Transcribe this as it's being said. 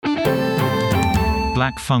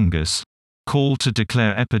black fungus. Call to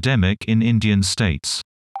declare epidemic in Indian states.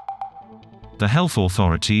 The health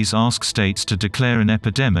authorities ask states to declare an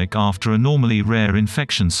epidemic after a normally rare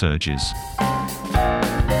infection surges.